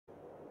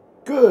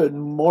Good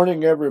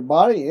morning,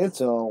 everybody.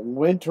 It's a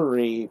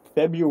wintry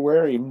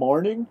February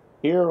morning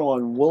here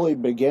on Woolly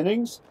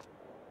Beginnings.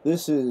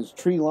 This is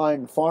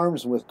Treeline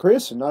Farms with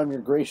Chris, and I'm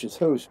your gracious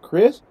host,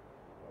 Chris.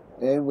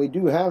 And we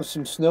do have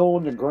some snow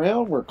on the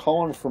ground. We're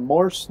calling for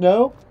more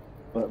snow,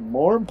 but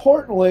more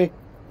importantly,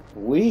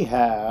 we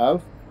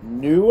have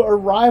new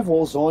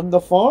arrivals on the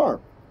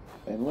farm.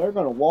 And we're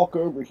going to walk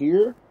over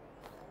here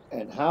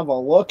and have a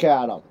look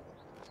at them.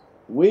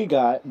 We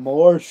got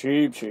more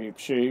sheep, sheep,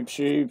 sheep,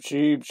 sheep,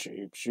 sheep,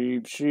 sheep,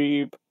 sheep,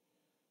 sheep.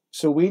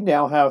 So we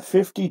now have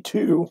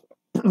 52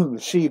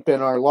 sheep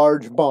in our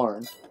large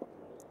barn,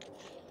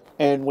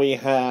 and we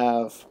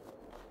had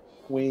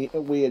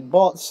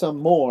bought some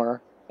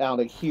more out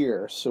of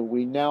here. So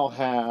we now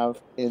have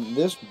in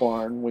this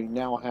barn we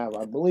now have,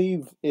 I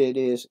believe it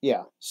is,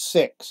 yeah,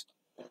 6.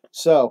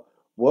 So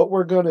what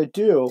we're going to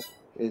do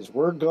is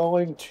we're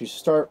going to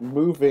start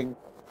moving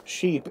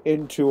sheep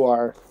into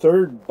our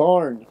third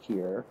barn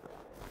here.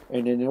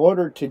 And in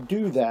order to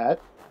do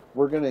that,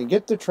 we're going to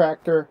get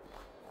the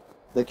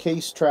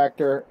Case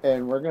tractor,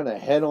 and we're gonna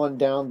head on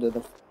down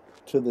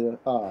to the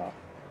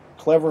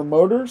Clever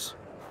Motors,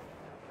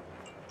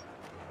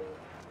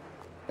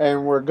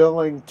 and we're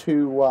gonna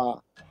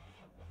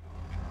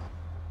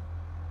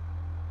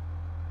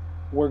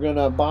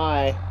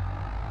buy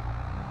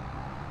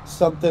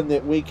something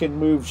that we can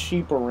move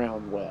sheep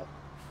around with.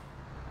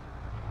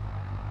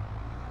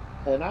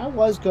 And I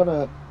was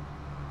gonna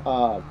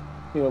uh,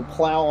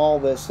 plow all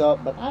this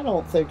up, but I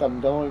don't think I'm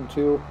going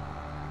to.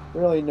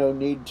 Really, no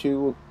need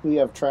to. We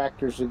have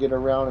tractors to get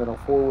around in a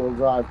four-wheel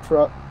drive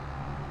truck,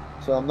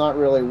 so I'm not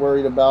really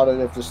worried about it.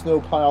 If the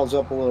snow piles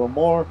up a little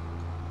more,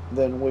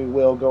 then we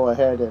will go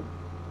ahead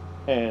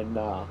and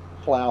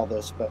plow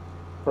this. But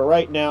for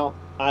right now,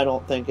 I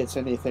don't think it's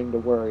anything to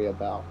worry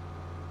about.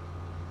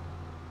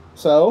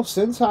 So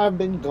since I've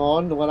been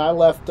gone, when I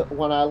left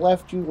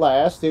you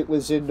last, it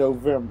was in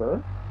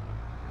November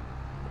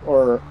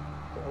or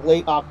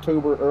late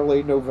October,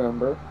 early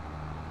November,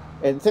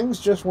 and things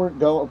just weren't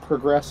going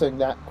progressing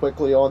that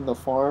quickly on the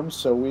farm.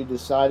 So we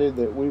decided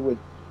that we would,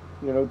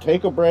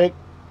 take a break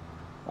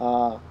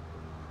uh,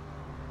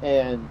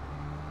 and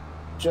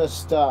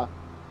just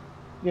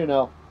you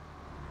know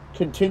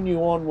continue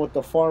on with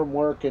the farm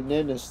work, and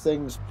then as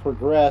things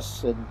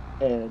progress and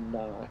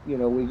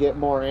we get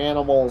more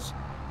animals,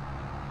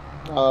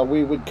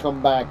 we would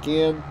come back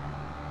in.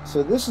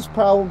 So this is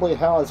probably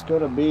how it's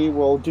going to be.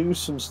 We'll do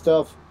some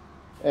stuff,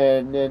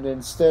 and then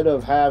instead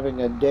of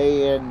having a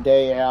day in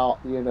day out,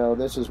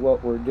 this is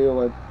what we're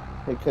doing,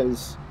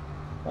 because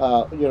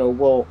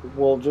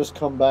we'll just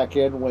come back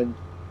in when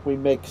we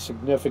make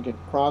significant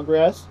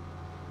progress.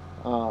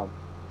 um,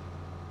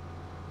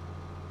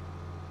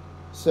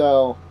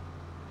 so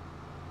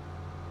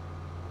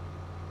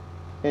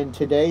and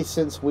today,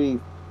 since we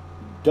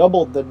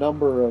doubled the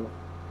number of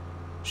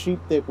sheep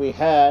that we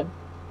had,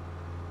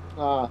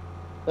 uh,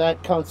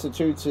 that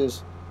constitutes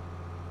is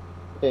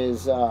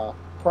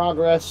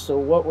progress. So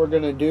what we're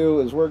going to do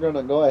is we're going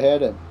to go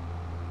ahead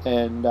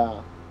and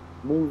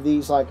move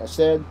these, like I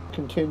said,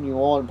 continue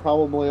on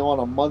probably on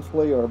a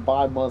monthly or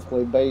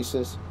bi-monthly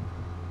basis.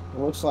 It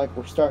looks like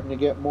we're starting to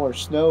get more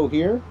snow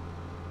here,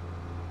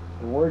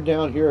 and we're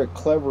down here at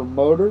Clever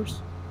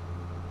Motors.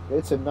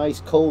 It's a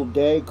nice cold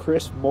day,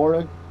 crisp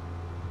morning,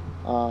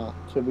 to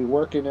be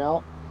working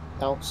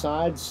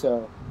outside.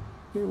 So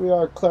here we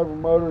are, Clever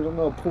Motors. I'm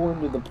going to pull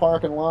into the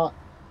parking lot.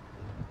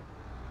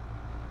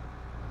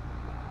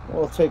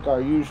 We'll take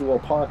our usual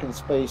parking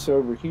space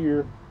over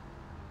here.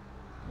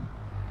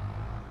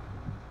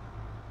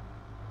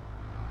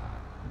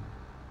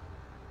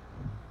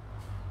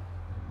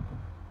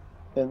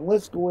 And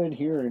let's go in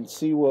here and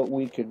see what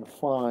we can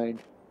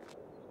find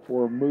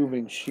for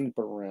moving sheep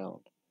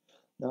around.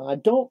 Now, I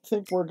don't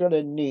think we're going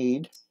to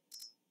need,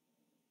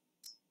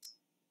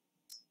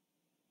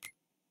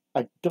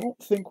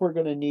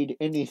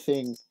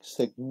 anything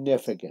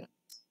significant,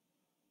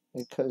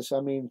 because, I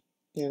mean,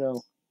 you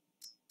know,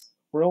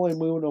 we're only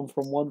moving them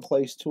from one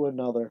place to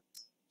another.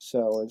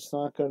 So it's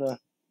not going to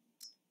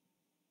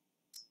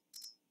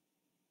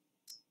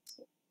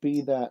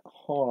be that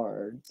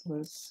hard.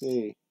 Let's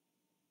see.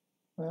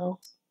 Well,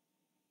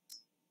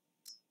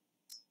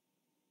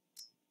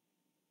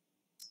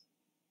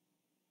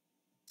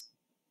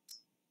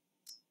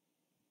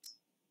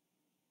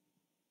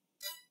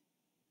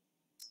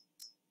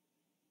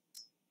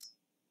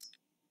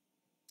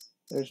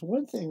 there's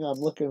one thing I'm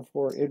looking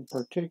for in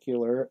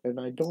particular, and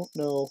I don't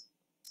know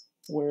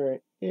where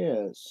it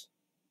is.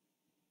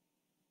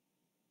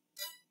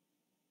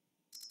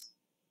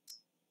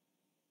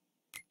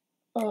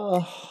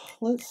 Uh,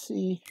 let's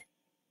see.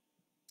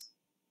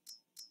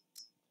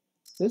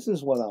 This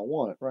is what I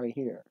want right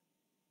here.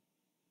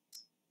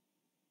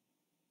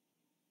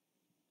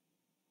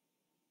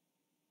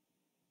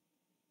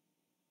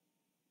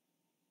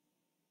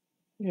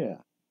 Yeah,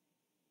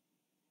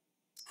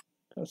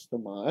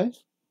 customize.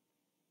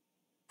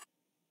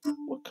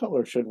 What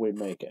color should we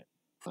make it?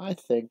 I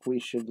think we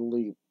should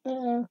leave.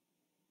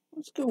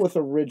 Let's go with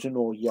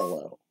original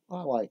yellow.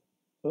 I like.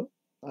 Oh,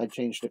 I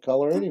changed the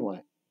color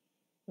anyway.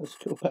 Let's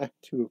go back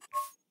to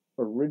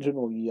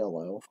original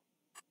yellow,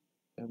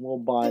 and we'll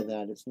buy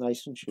that. It's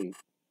nice and cheap,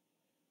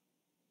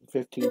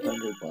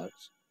 $1,500.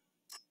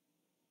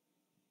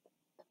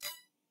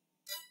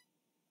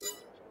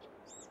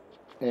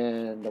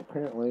 And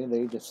apparently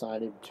they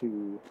decided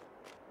to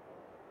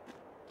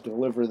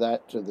deliver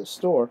that to the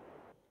store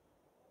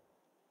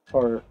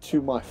or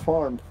to my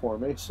farm for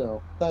me,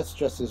 so that's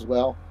just as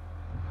well.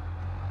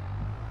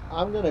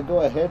 I'm gonna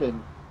go ahead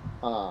and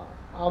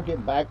I'll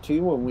get back to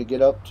you when we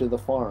get up to the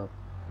farm.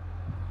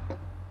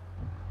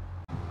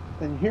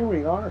 And here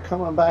we are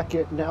coming back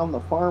down the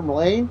farm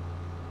lane,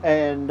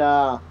 and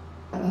a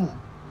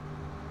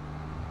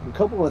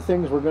couple of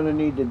things we're going to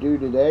need to do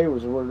today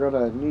was we're going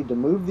to need to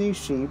move these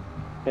sheep,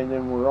 and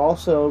then we're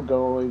also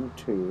going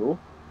to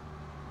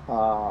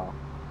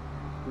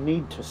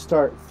need to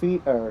start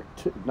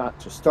not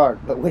to start,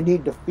 but we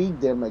need to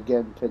feed them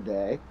again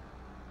today.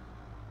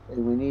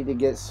 And we need to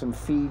get some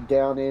feed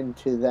down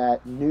into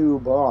that new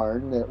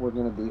barn that we're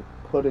going to be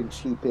putting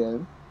sheep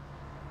in.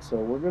 So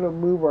we're going to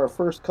move our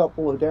first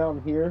couple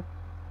down here.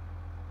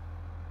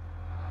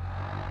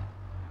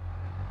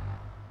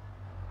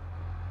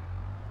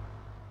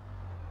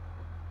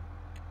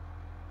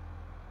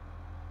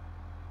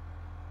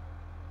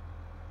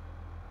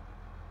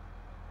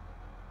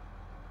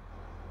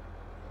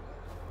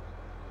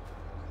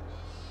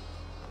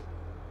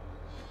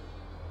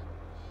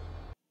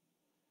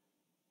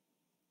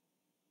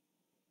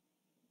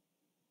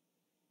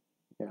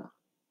 Yeah.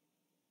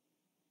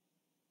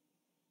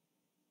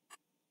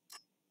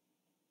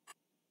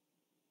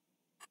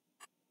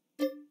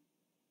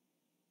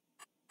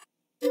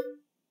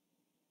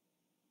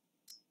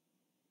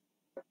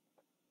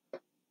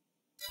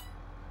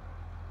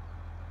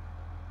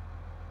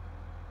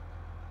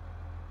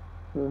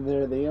 And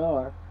there they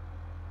are.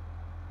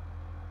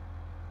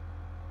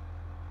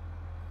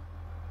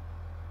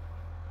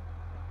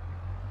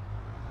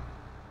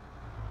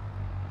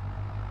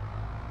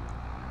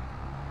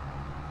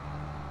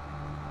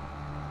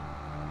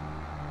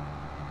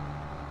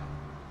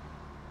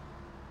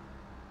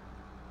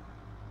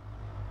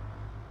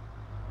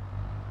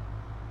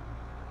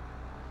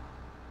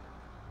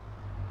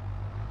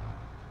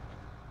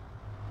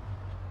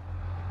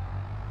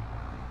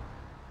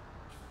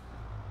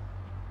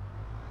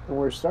 And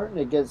we're starting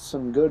to get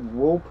some good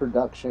wool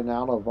production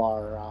out of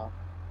our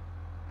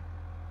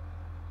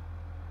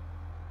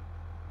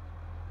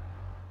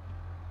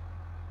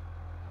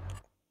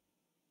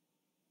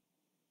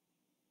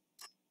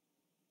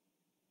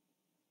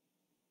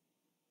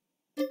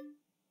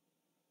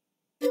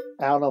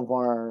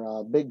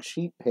big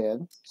sheep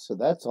pen, so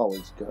that's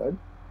always good.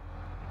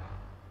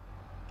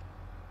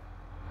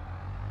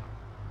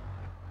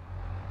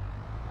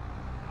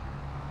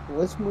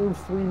 Let's move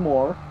 3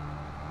 more,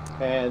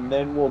 and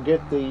then we'll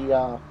get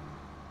the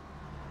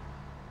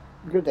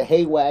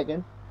hay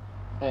wagon,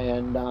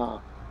 and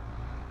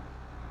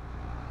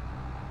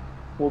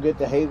we'll get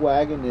the hay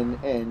wagon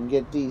and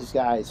get these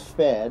guys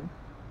fed.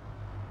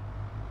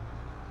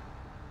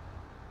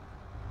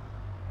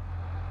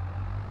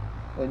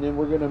 And then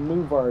we're going to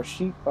move our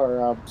sheep,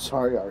 our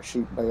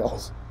sheep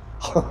bales.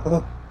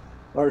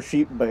 Our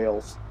sheep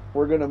bales.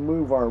 We're going to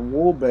move our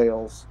wool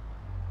bales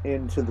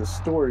into the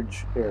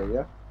storage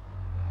area.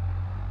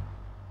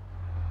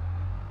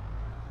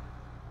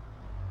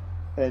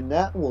 And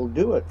that will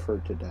do it for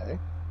today.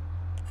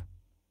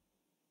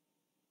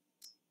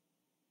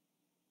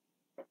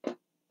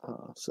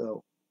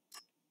 So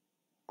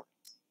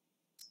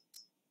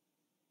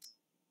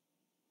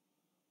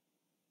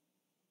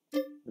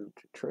move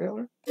to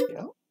trailer.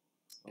 Yeah.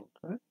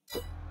 Okay.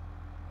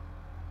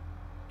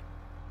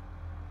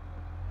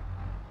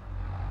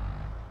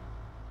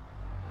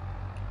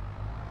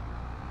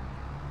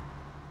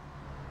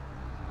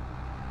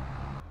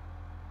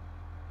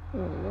 All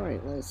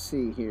right, let's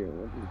see here.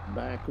 We'll just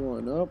back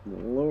one up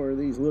and lower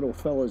these little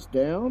fellas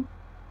down.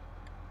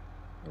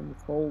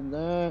 Unfold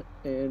that,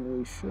 and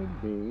we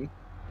should be.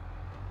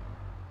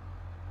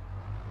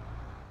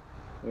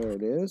 There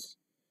it is.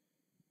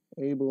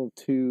 Able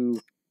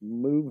to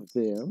move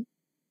them.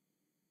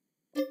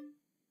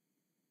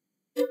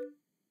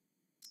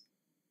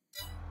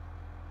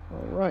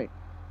 All right.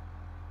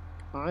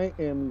 I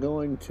am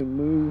going to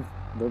move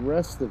the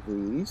rest of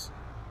these,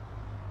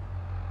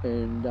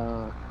 and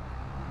I'll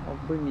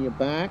bring you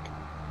back.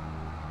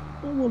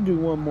 And we'll do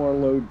one more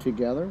load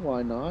together.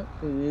 Why not?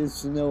 It is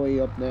snowy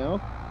up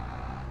now,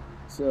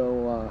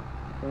 so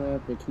we'll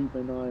have to keep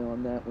an eye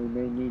on that. We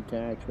may need to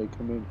actually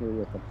come in here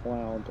with a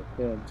plow.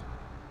 Depends.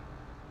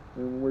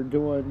 And we're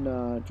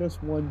doing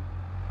just one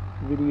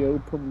video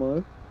per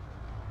month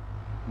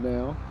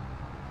now,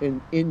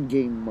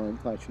 in-game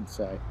month, I should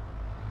say.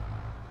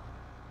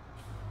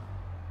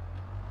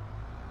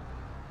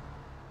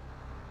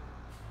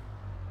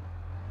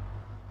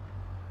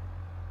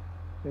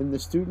 And the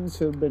students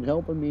have been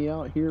helping me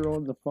out here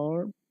on the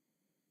farm.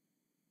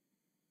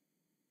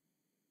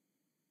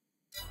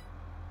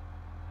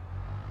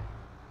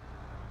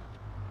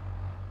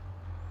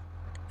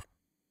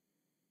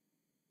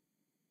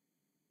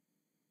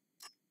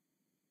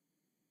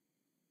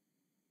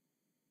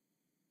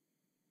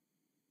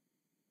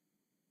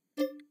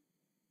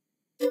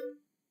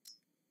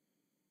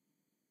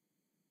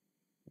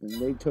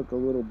 And they took a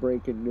little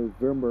break in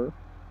November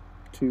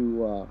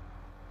to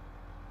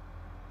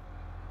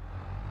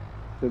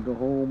go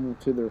home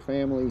to their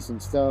families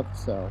and stuff.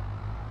 So,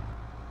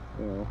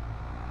 you know,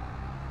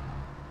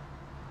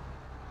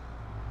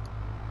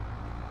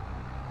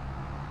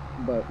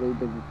 but they've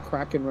been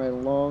cracking right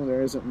along.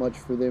 There isn't much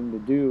for them to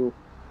do,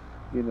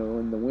 you know,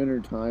 in the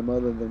wintertime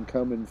other than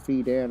come and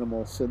feed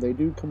animals. So they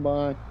do come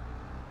by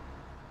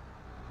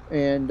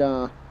and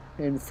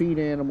feed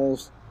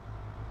animals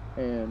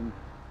and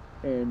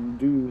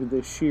do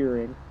the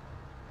shearing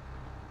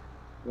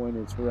when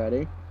it's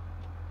ready.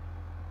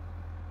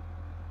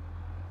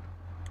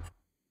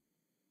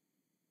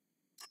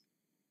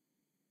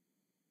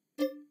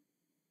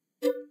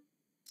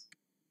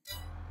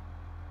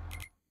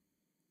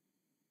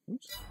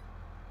 Oops.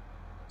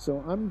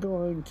 So I'm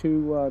going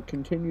to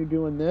continue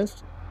doing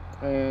this,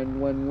 and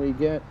when we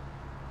get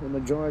the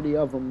majority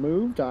of them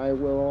moved, I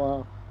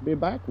will be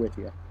back with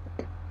you.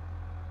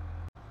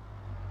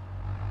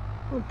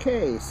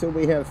 Okay, so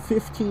we have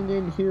 15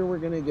 in here. We're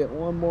going to get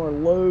one more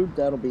load.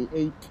 That'll be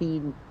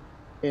 18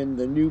 in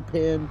the new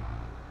pen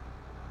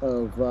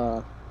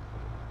of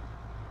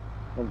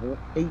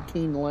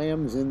 18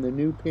 lambs in the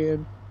new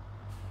pen.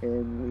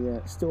 And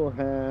we still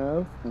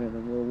have,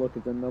 and we'll look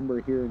at the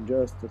number here in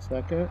just a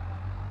second.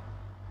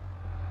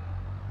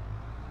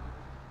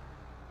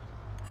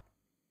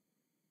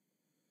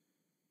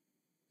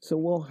 So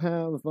we'll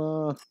have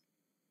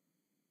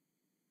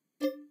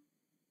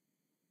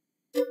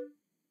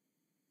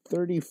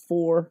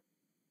 34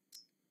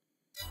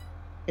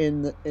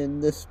 in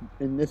this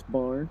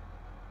barn,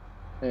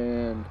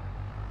 and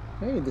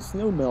hey, the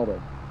snow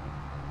melted.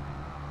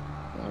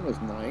 That was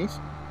nice.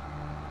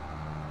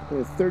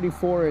 There's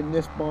 34 in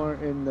this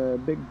barn, in the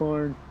big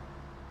barn.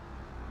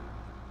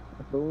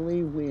 I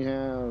believe we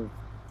have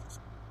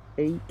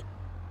 8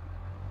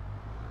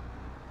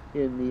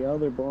 in the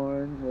other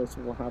barn.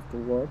 We'll have to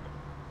look.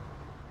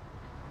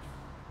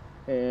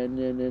 And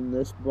then in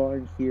this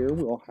barn here,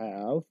 we'll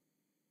have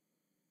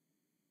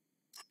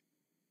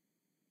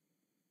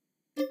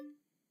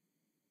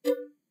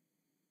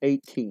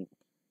 18.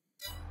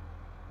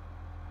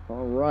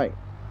 All right.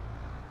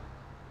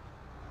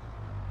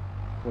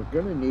 We're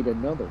going to need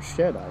another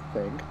shed, I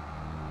think,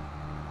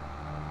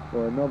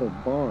 or another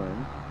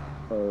barn,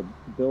 or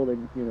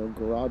building, you know,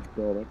 garage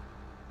building.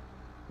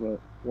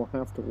 But we'll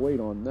have to wait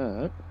on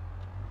that.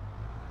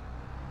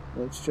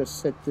 Let's just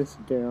set this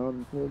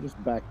down. We'll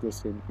just back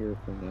this in here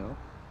for now.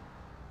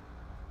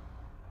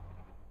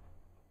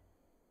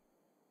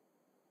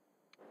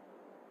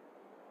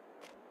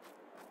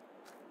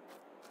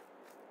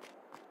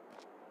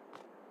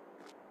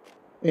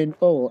 And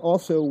oh,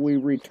 also we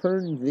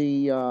returned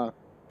the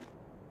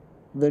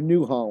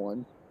New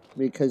Holland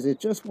because it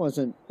just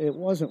wasn't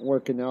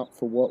working out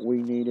for what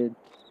we needed,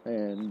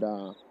 and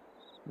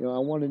you know, I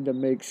wanted to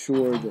make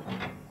sure that,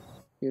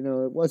 you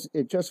know,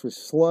 it just was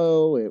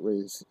slow. It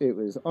was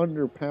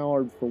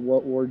underpowered for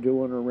what we're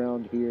doing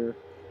around here,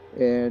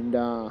 and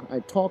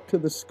I talked to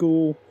the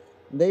school.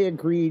 They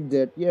agreed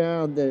that,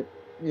 yeah, that,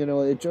 you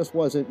know, it just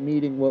wasn't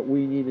meeting what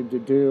we needed to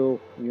do.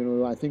 You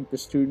know, I think the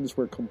students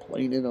were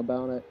complaining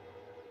about it,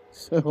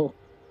 so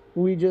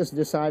we just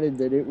decided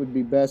that it would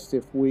be best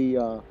if we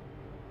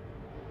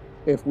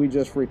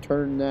just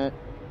returned that.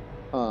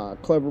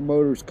 Clever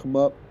Motors come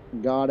up,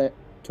 got it,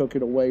 took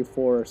it away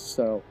for us.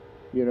 So,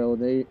 you know,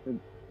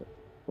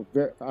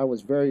 I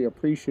was very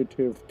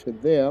appreciative to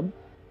them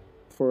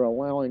for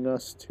allowing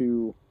us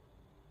to,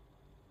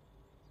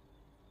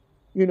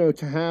 you know,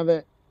 to have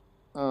it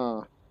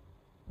while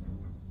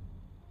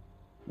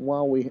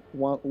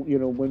you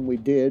know, when we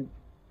did.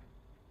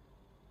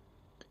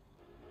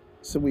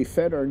 So we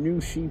fed our new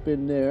sheep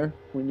in there.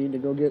 We need to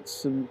go get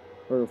some,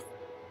 or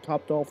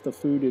topped off the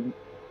food in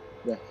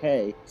the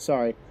hay.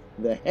 Sorry,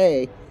 the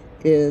hay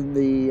in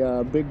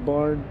the big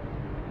barn.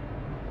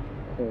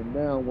 And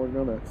now we're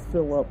gonna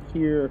fill up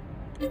here.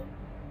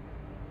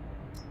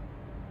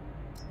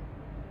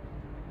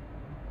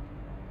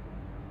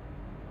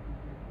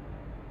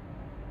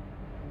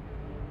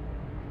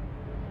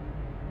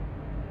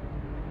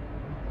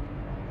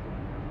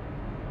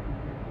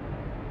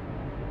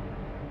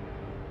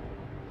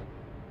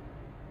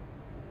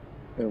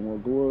 And we'll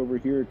go over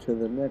here to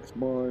the next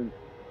barn.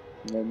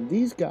 And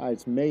these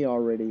guys may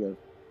already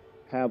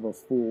have a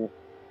full,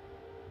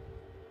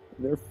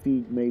 their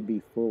feed may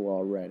be full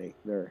already,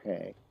 their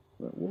hay.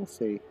 But we'll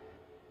see.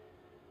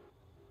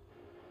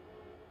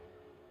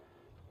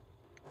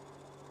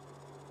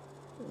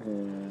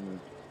 And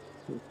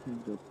just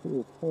need to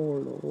pull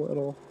forward a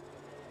little.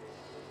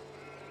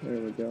 There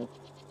we go.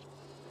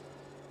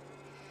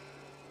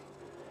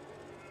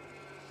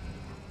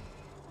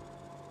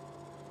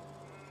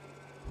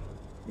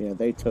 Yeah,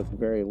 they took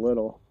very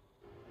little.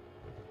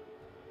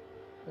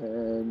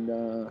 And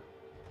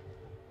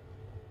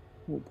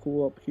we'll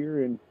pull up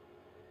here and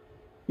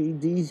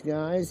feed these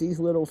guys, these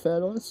little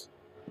fellas,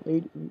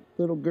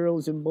 little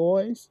girls and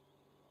boys.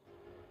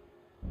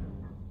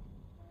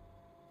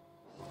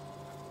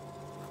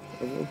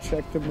 And we'll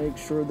check to make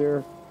sure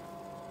their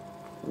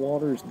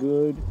water's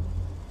good.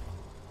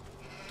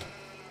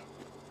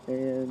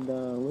 And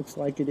looks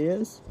like it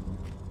is.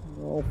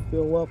 I'll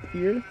fill up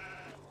here.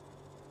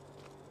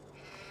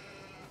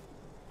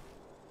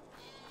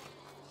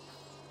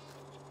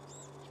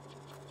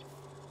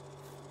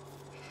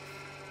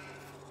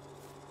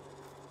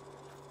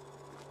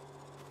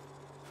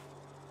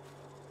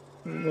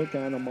 Look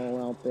at them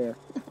all out there.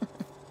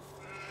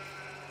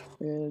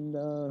 And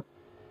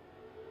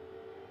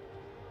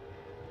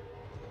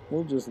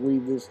we'll just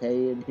leave this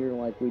hay in here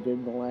like we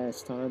did the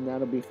last time.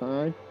 That'll be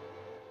fine.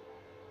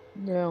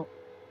 Now,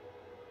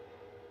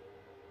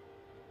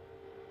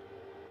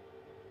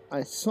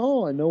 I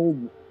saw an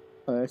old,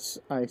 I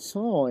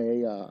saw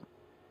a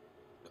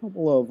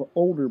couple of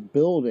older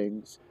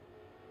buildings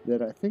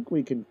that I think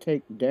we can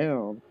take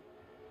down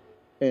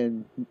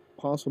and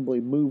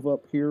possibly move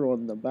up here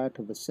on the back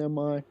of a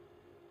semi.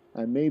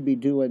 I may be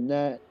doing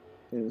that.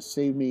 It'll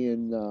save me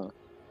in.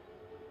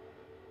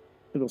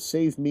 It'll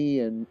save me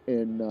in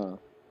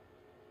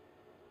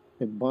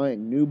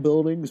buying new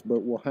buildings,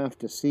 but we'll have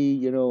to see.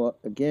 You know,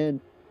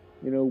 again,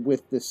 you know,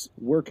 with this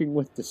working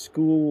with the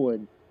school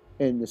and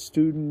the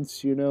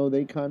students, you know,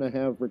 they kind of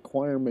have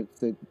requirements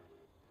that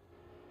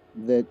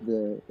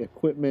the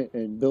equipment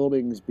and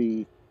buildings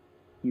be,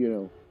 you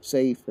know,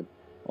 safe and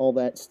all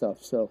that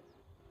stuff. So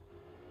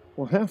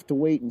we'll have to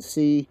wait and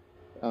see.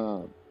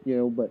 You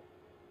know, but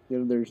you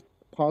know, there's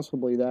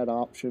possibly that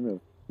option of,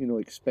 you know,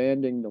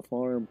 expanding the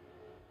farm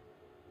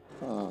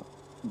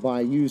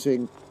by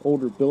using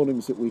older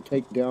buildings that we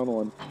take down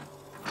on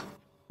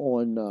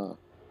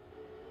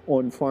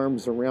on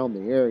farms around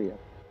the area.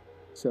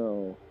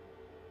 So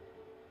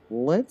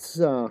let's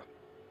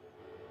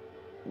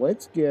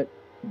get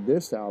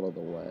this out of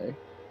the way.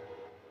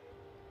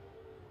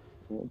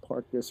 We'll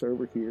park this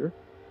over here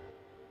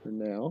for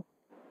now.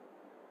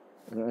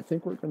 And I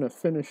think we're going to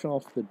finish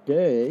off the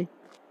day.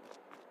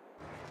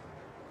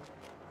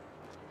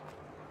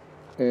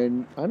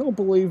 And I don't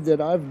believe that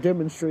I've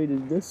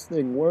demonstrated this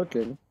thing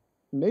working.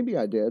 Maybe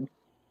I did.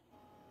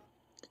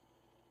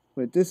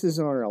 But this is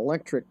our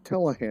electric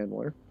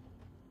telehandler.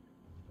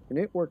 And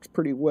it works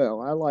pretty well.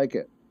 I like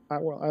it. I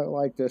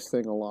like this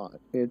thing a lot.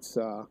 It's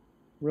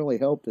really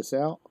helped us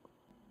out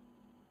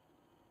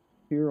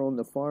here on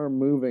the farm,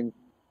 moving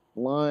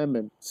lime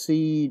and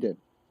seed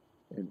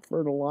and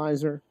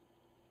fertilizer.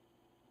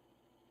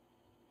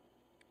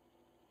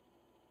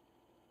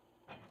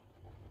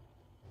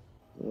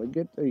 We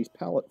get these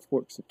pallet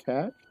forks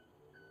attached.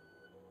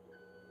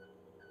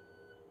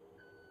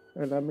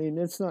 And I mean,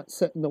 it's not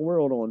setting the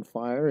world on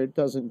fire. It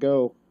doesn't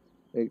go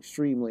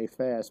extremely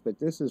fast, but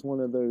this is one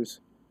of those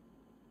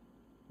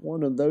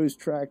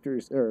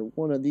tractors, or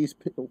one of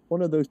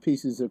those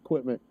pieces of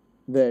equipment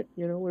that,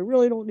 you know, we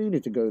really don't need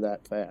it to go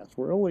that fast.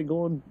 We're only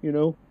going, you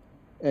know,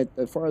 at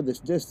the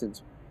farthest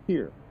distance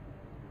here.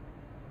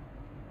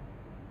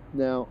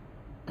 Now,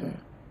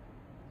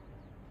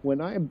 when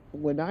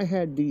I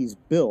had these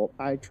built,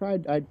 I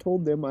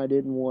told them I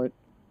didn't want,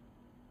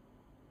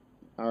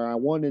 or I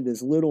wanted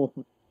as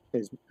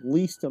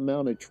least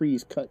amount of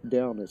trees cut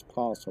down as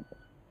possible,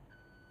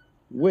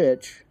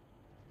 which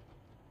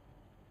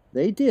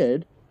they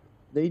did.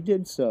 They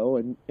did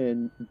so,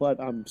 but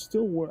I'm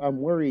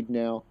worried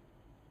now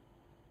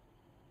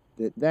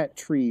that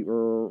tree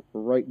or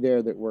right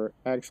there that we're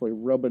actually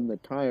rubbing the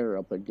tire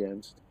up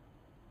against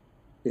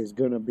is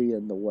going to be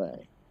in the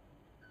way.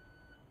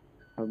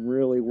 I'm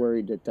really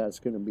worried that that's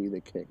going to be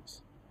the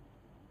case.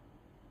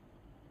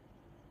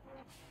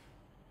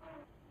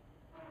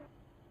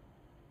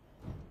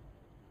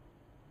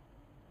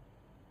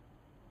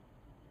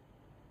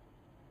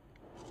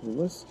 So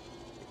let's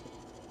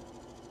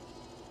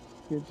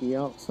get the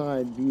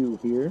outside view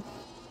here.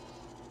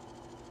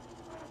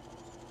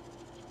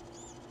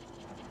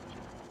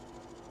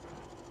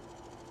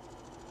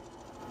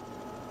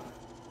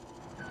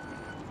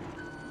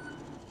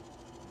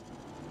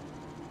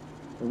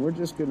 And we're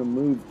just going to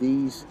move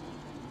these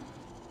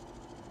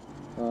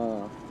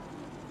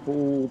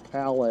full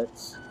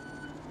pallets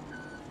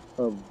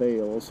of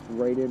bales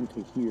right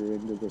into here,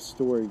 into the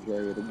storage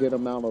area, to get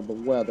them out of the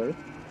weather.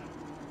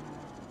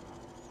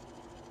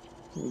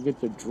 We'll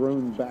get the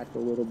drone back a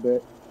little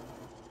bit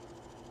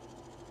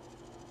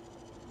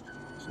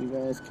so you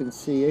guys can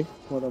see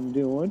what I'm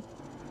doing.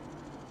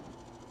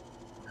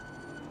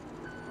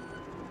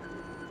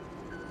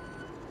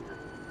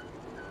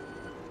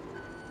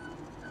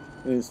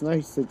 And it's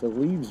nice that the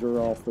leaves are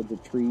off of the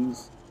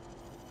trees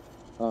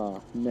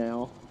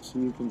now, so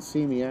you can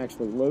see me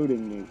actually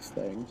loading these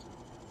things.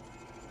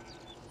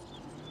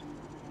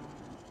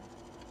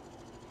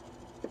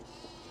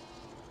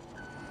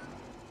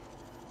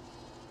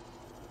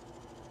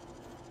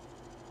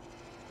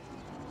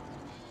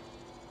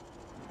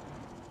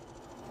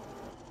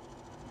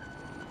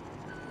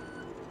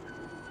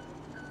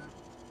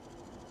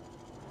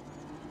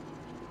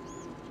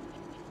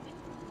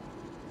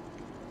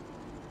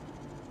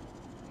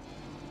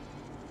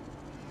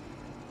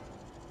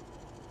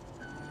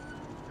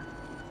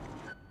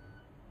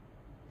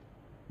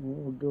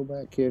 We'll go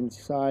back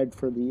inside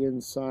for the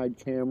inside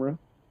camera.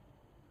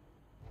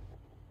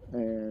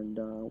 And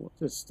we'll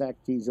just stack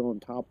these on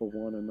top of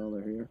one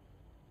another here.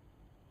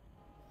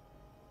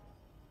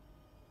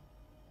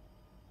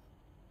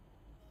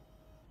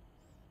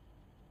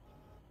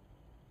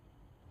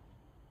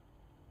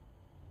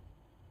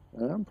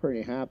 I'm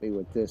pretty happy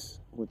with this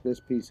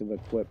piece of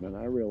equipment.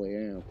 I really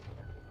am.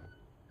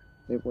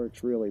 It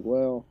works really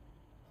well.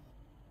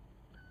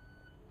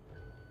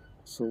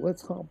 So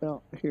let's hop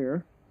out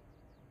here.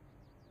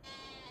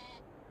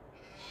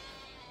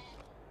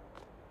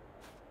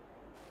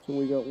 So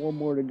we got one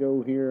more to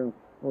go here.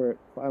 We're at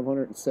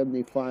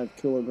 575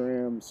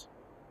 kilograms.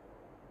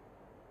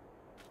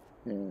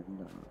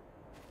 And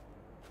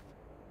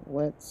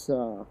let's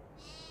go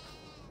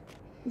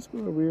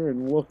over here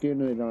and look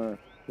in at our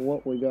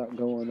what we got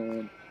going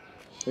on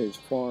as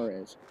far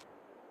as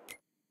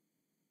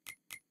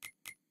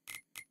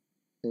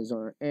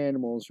our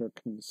animals are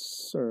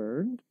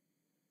concerned.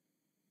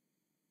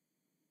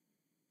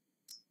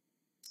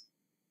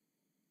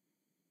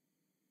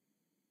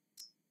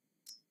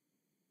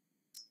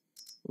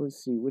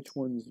 Let's see, which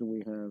ones do we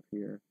have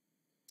here?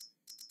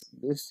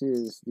 This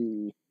is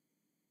the,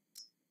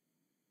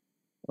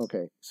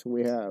 okay, so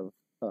we have,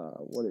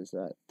 what is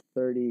that,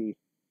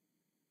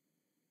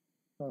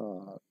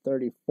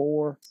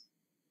 34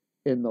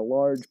 in the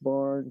large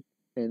barn,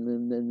 and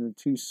then in the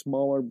two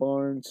smaller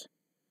barns,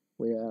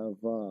 we have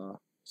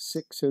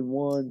 6 in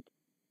one.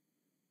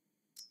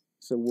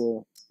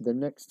 So the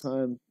next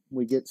time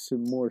we get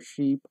some more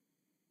sheep,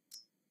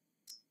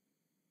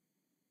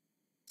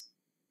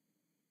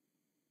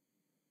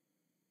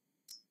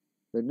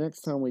 we'll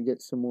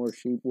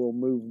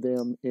move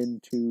them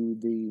into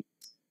the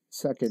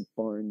second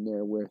barn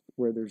there where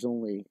there's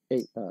only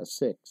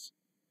 6.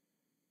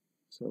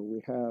 So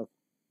we have,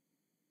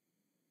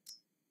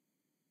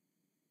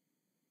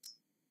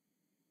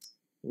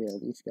 yeah,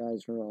 these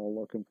guys are all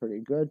looking pretty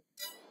good.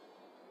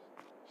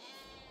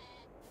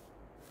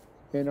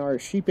 And our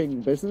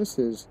sheeping business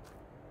is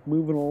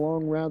moving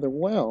along rather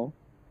well.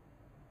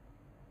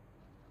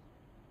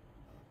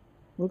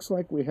 Looks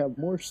like we have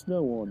more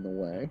snow on the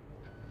way.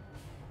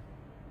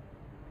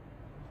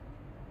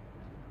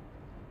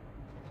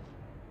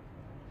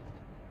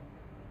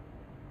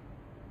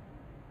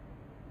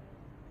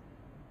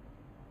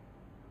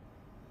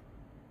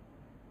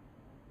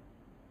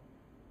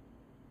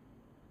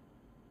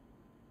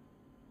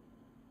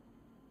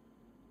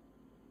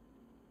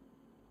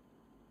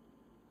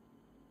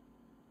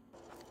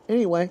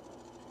 Anyway,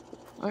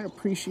 I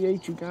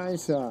appreciate you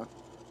guys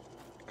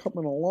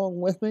coming along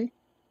with me.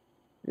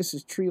 This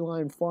is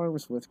Treeline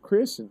Farms with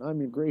Chris, and I'm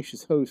your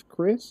gracious host,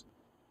 Chris.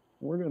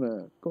 We're going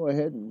to go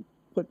ahead and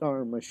put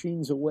our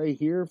machines away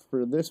here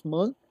for this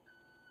month,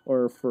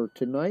 or for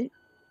tonight.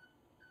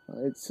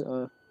 It's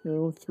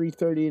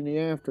 3:30 in the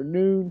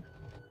afternoon.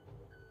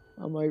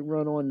 I might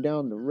run on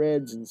down to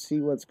Reds and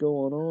see what's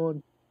going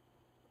on.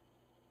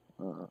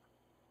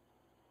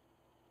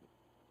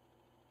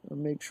 I'll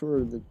make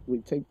sure that we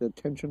take the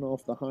tension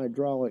off the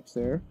hydraulics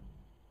there.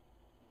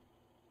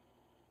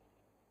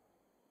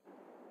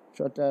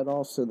 Shut that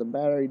off so the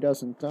battery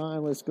doesn't die.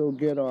 Let's go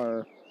get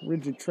our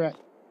rigid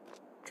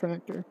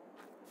tractor,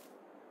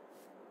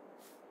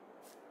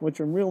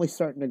 which I'm really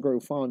starting to grow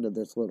fond of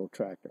this little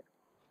tractor.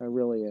 I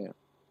really am.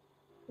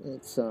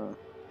 It's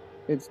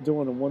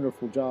doing a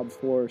wonderful job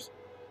for us.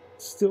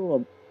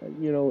 Still,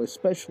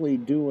 especially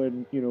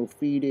doing,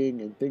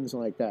 feeding and things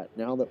like that.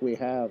 Now that we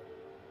have,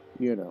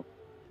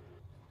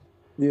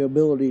 the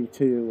ability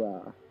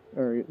to,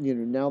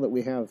 now that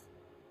we have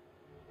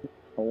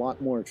a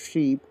lot more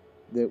sheep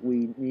that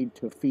we need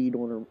to feed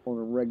on a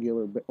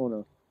regular,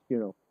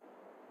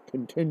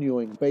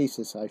 continuing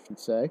basis, I should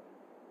say.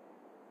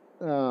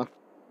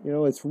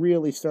 It's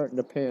really starting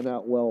to pan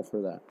out well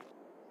for that.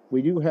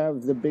 We do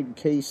have the big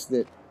case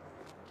that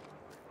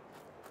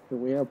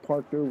we have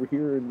parked over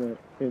here in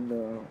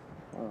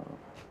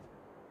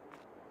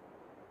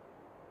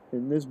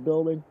this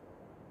building.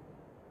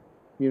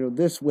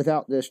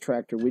 Without this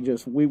tractor, we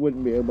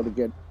wouldn't be able to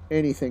get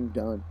anything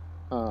done.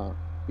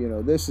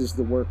 This is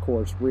the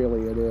workhorse,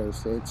 really it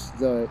is. It's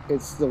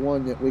the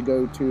one that we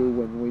go to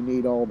when we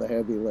need all the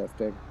heavy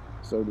lifting,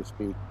 so to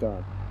speak,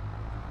 done.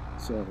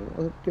 So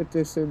let's get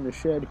this in the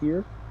shed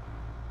here.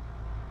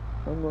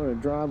 I'm going to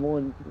drive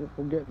on,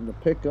 we'll get in the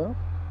pickup.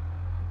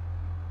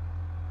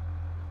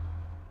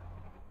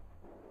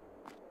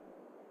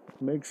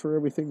 Make sure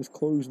everything's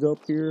closed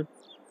up here.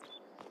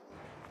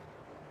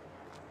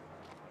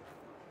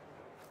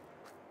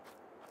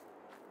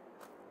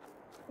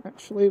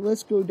 Actually,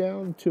 let's go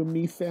down to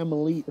Mi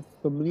Familia,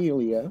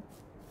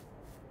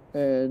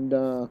 and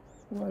we'll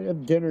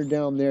have dinner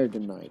down there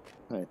tonight,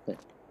 I think.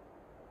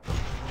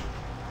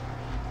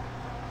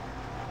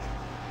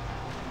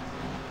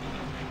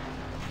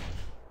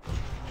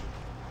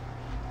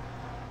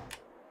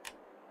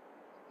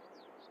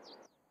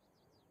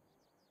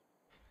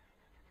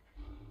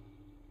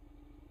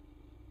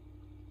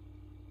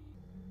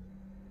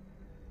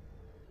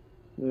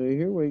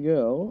 Here we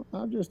go.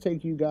 I'll just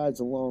take you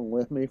guys along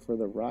with me for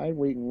the ride.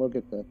 We can look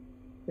at the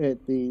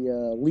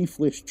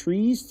leafless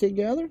trees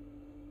together.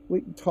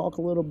 We can talk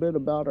a little bit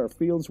about our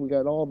fields. We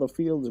got all the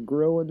fields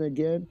growing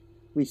again.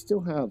 We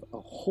still have a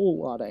whole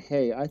lot of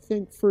hay. I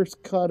think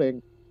first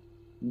cutting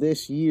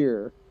this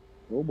year,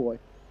 oh boy,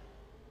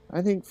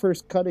 I think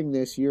first cutting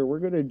this year, we're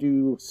going to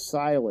do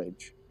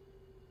silage.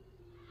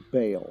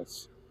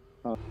 bales.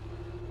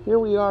 Here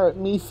we are at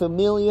Mi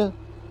Familia.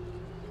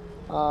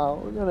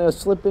 We're going to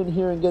slip in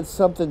here and get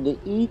something to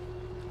eat.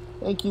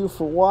 Thank you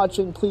for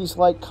watching. Please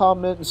like,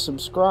 comment, and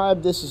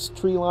subscribe. This is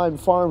Treeline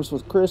Farms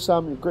with Chris.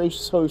 I'm your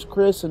gracious host,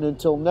 Chris, and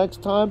until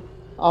next time,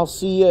 I'll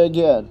see you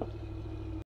again.